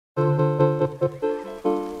Hi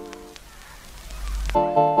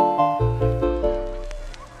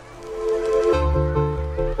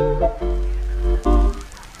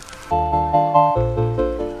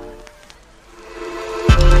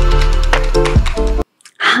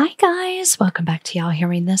guys, welcome back to Y'all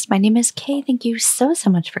Hearing This. My name is Kay. Thank you so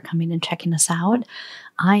much for coming and checking us out.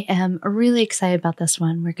 I am really excited about this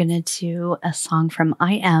one. We're going to do a song from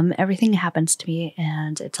I Am, Everything Happens to Me,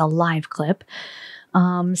 and it's a live clip.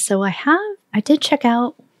 So I did check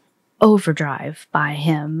out Overdrive by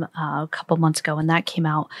him a couple months ago when that came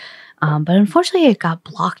out. But unfortunately it got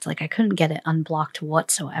blocked. Like I couldn't get it unblocked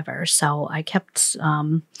whatsoever. So I kept,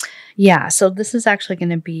 yeah, so this is actually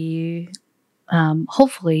going to be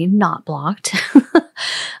hopefully not blocked.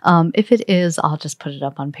 If it is, I'll just put it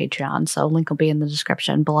up on Patreon. So link will be in the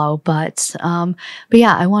description below. But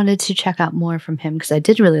yeah, I wanted to check out more from him because I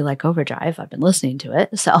did really like Overdrive. I've been listening to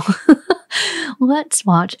it. So let's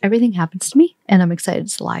watch Everything Happens to Me. And I'm excited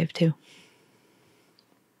it's live too.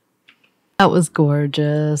 That was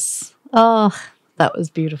gorgeous. Oh, that was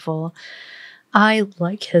beautiful. I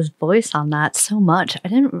like his voice on that so much. I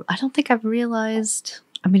don't think I've realized.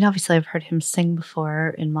 I mean, obviously I've heard him sing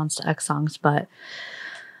before in Monsta X songs, but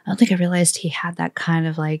I don't think I realized he had that kind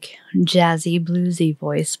of like jazzy, bluesy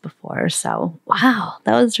voice before. So, wow,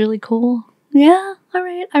 that was really cool. Yeah, all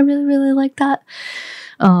right. I really like that.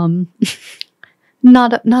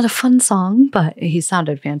 Not a fun song, but he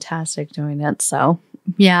sounded fantastic doing it. So,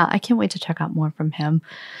 yeah, I can't wait to check out more from him.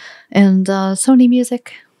 And Sony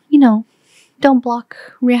Music, you know, don't block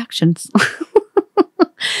reactions.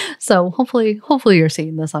 So hopefully you're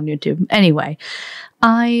seeing this on YouTube. Anyway,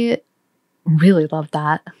 I really loved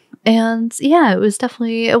that. And yeah, it was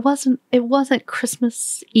definitely, it wasn't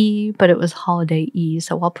Christmas-y, but it was holiday-y.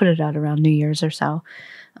 So I'll put it out around New Year's or so.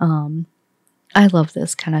 I love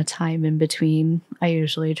this kind of time in between. I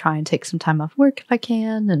usually try and take some time off work if I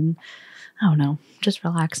can, and I don't know, just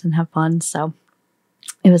relax and have fun. So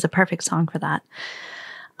it was a perfect song for that.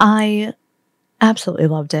 I absolutely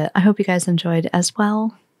loved it. I hope you guys enjoyed as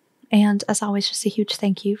well. And as always, just a huge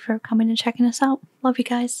thank you for coming and checking us out. Love you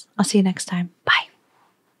guys. I'll see you next time. Bye.